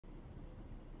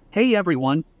Hey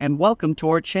everyone, and welcome to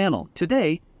our channel.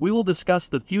 Today, we will discuss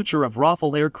the future of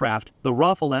Rafale aircraft, the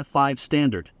Rafale F5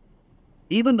 standard.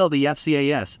 Even though the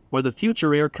FCAS, or the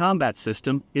Future Air Combat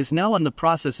System, is now in the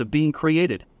process of being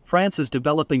created, France is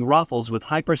developing Rafales with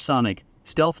hypersonic,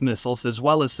 stealth missiles as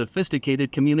well as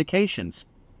sophisticated communications.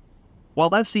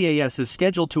 While FCAS is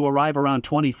scheduled to arrive around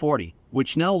 2040,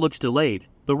 which now looks delayed,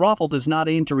 the Rafale does not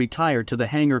aim to retire to the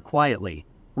hangar quietly.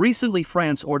 Recently,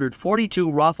 France ordered 42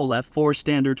 Rafale F4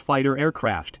 standard fighter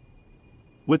aircraft.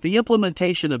 With the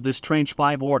implementation of this Tranche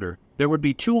 5 order, there would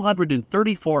be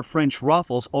 234 French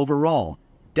Rafales overall.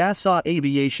 Dassault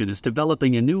Aviation is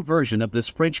developing a new version of this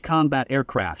French combat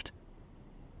aircraft.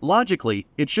 Logically,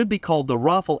 it should be called the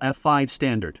Rafale F5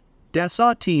 standard.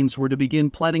 Dassault teams were to begin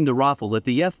planning the Rafale at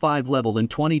the F5 level in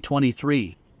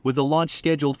 2023, with a launch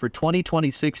scheduled for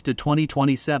 2026 to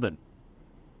 2027.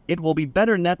 It will be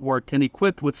better networked and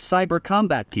equipped with cyber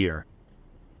combat gear.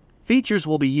 Features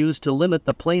will be used to limit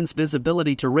the plane's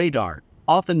visibility to radar,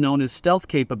 often known as stealth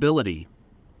capability.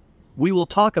 We will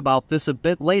talk about this a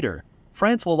bit later.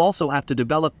 France will also have to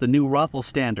develop the new Rafale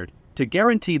standard to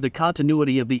guarantee the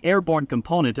continuity of the airborne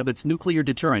component of its nuclear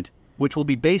deterrent, which will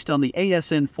be based on the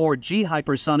ASN-4G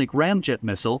hypersonic ramjet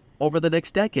missile over the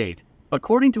next decade.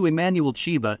 According to Emmanuel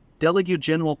Chiva, Délégué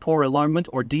Général pour l'Armement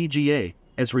or DGA,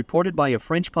 as reported by a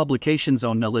French publication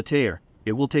Zone Militaire,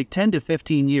 it will take 10 to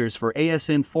 15 years for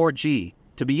ASN-4G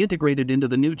to be integrated into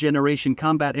the new generation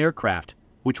combat aircraft,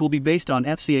 which will be based on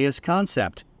FCAS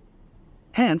concept.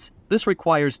 Hence, this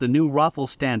requires the new Rafale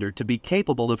standard to be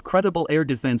capable of credible air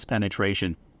defense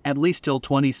penetration, at least till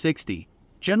 2060.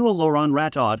 General Laurent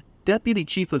Rataud, Deputy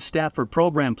Chief of Staff for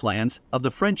Program Plans of the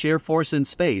French Air Force in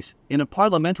Space, in a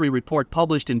parliamentary report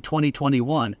published in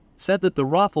 2021, said that the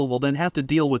Rafale will then have to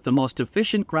deal with the most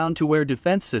efficient ground-to-air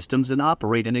defense systems and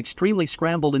operate in extremely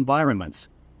scrambled environments.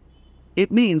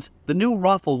 It means the new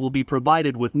Rafale will be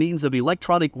provided with means of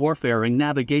electronic warfare and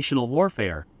navigational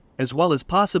warfare, as well as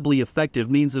possibly effective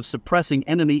means of suppressing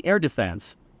enemy air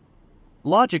defense.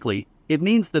 Logically, it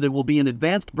means that it will be an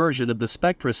advanced version of the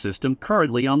Spectra system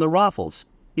currently on the Rafales.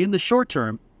 In the short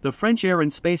term, the French Air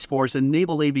and Space Force and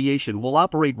Naval Aviation will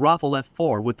operate Rafale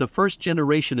F4 with the first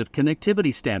generation of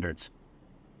connectivity standards.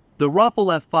 The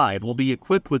Rafale F5 will be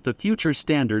equipped with the future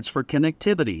standards for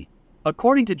connectivity.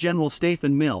 According to General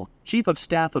Stéphane Mille, Chief of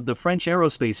Staff of the French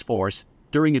Aerospace Force,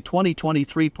 during a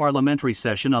 2023 parliamentary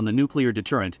session on the nuclear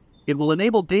deterrent, it will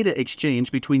enable data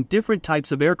exchange between different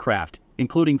types of aircraft,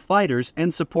 including fighters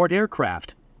and support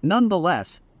aircraft.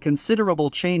 Nonetheless,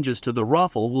 considerable changes to the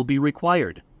Rafale will be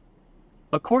required.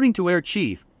 According to Air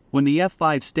Chief, when the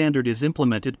F5 standard is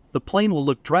implemented, the plane will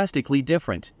look drastically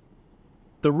different.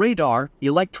 The radar,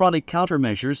 electronic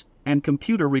countermeasures, and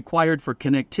computer required for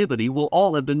connectivity will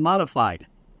all have been modified.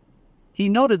 He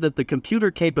noted that the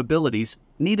computer capabilities,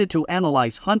 needed to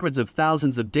analyze hundreds of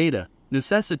thousands of data,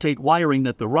 necessitate wiring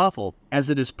that the Rafale, as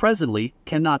it is presently,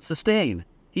 cannot sustain.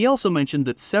 He also mentioned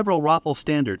that several Rafale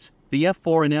standards, the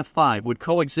F4 and F5, would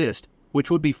coexist, which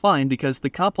would be fine because the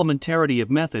complementarity of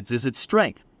methods is its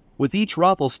strength, with each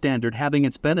Rafale standard having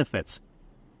its benefits.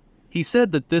 He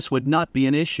said that this would not be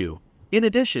an issue. In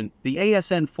addition, the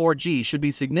ASN-4G should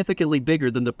be significantly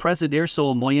bigger than the present Air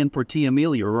Sol Moyen Portée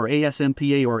Améliorée or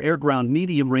ASMPA or Air Ground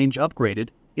Medium Range Upgraded,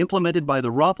 implemented by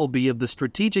the Rafale B of the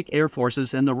Strategic Air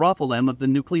Forces and the Rafale M of the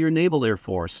Nuclear Naval Air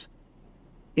Force.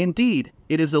 Indeed,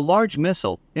 it is a large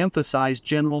missile, emphasized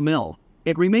General Mille.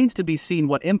 It remains to be seen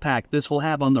what impact this will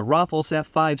have on the Rafale's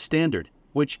F5 standard,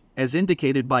 which, as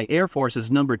indicated by Air Force's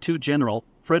No. 2 General,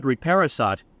 Frédéric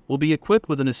Parissot, will be equipped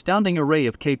with an astounding array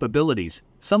of capabilities,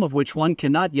 some of which one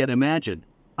cannot yet imagine.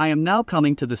 I am now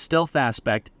coming to the stealth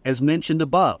aspect, as mentioned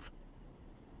above.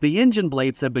 The engine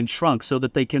blades have been shrunk so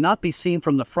that they cannot be seen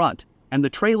from the front, and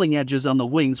the trailing edges on the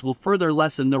wings will further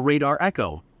lessen the radar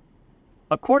echo.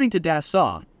 According to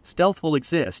Dassault, stealth will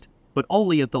exist, but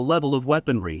only at the level of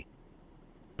weaponry.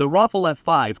 The Rafale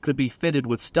F5 could be fitted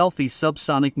with stealthy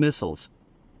subsonic missiles.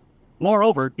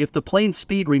 Moreover, if the plane's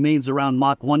speed remains around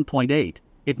Mach 1.8,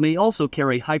 it may also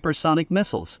carry hypersonic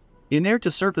missiles. In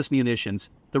air-to-surface munitions,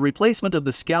 the replacement of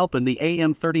the Scalp and the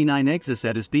AM-39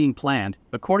 Exocet is being planned,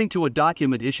 according to a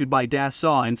document issued by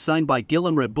Dassault and signed by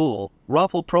Guillaume Reboul,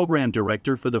 Rafale Program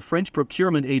Director for the French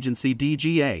procurement agency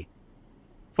DGA.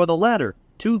 For the latter,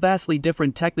 two vastly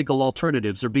different technical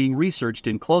alternatives are being researched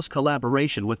in close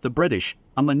collaboration with the British,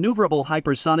 a maneuverable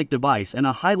hypersonic device and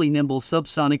a highly nimble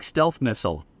subsonic stealth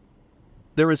missile.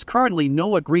 There is currently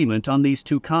no agreement on these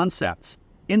two concepts.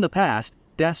 In the past,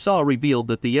 Dassault revealed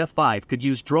that the F5 could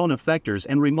use drone effectors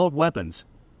and remote weapons.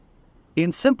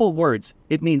 In simple words,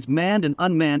 it means manned and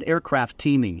unmanned aircraft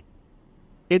teaming.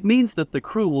 It means that the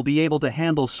crew will be able to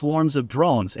handle swarms of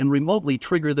drones and remotely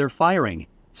trigger their firing.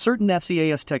 Certain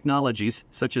FCAS technologies,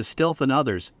 such as stealth and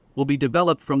others, will be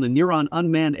developed from the Neuron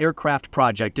Unmanned Aircraft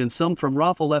project and some from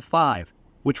Rafale F5,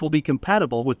 which will be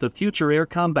compatible with the future air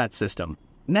combat system.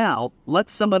 Now,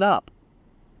 let's sum it up.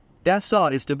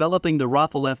 Dassault is developing the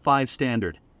Rafale F5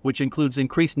 standard, which includes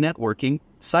increased networking,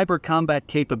 cyber combat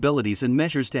capabilities and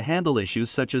measures to handle issues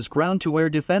such as ground-to-air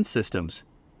defense systems.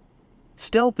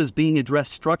 Stealth is being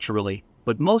addressed structurally,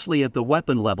 but mostly at the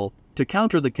weapon level, to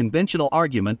counter the conventional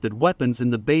argument that weapons in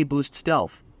the bay boost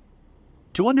stealth.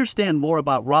 To understand more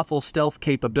about Rafale's stealth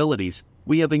capabilities,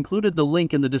 we have included the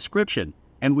link in the description,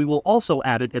 and we will also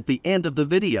add it at the end of the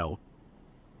video.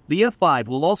 The F5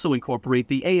 will also incorporate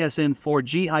the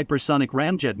ASN-4G hypersonic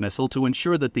ramjet missile to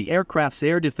ensure that the aircraft's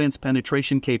air defense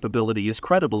penetration capability is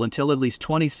credible until at least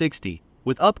 2060,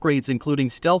 with upgrades including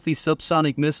stealthy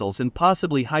subsonic missiles and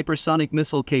possibly hypersonic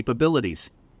missile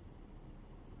capabilities.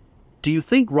 Do you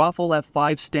think Rafale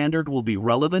F5 standard will be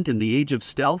relevant in the age of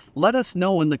stealth? Let us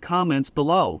know in the comments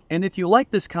below. And if you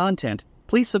like this content,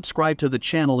 please subscribe to the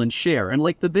channel and share and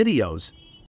like the videos.